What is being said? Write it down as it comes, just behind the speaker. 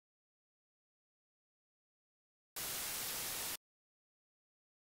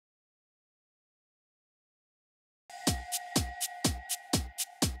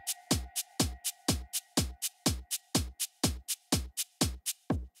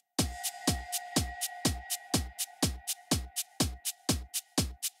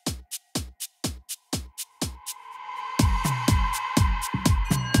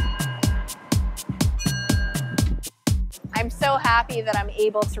so happy that I'm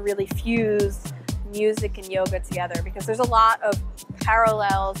able to really fuse music and yoga together, because there's a lot of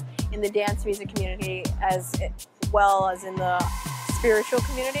parallels in the dance music community as well as in the spiritual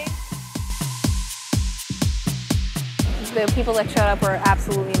community. The people that showed up were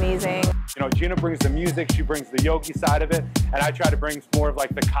absolutely amazing. You know, Gina brings the music, she brings the yogi side of it, and I try to bring more of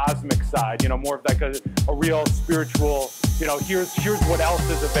like the cosmic side, you know, more of like a real spiritual, you know, here's what else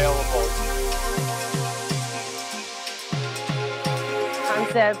is available. The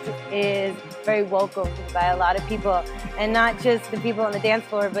concept is very welcomed by a lot of people, and not just the people on the dance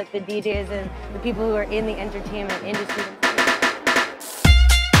floor, but the DJs and the people who are in the entertainment industry.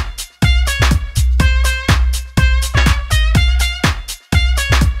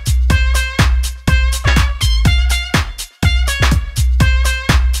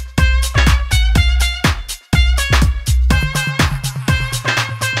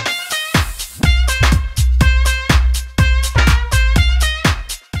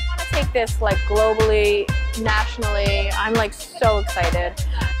 This like globally, nationally. I'm like so excited.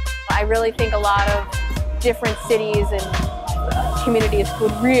 I really think a lot of different cities and communities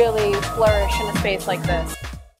would really flourish in a space like this.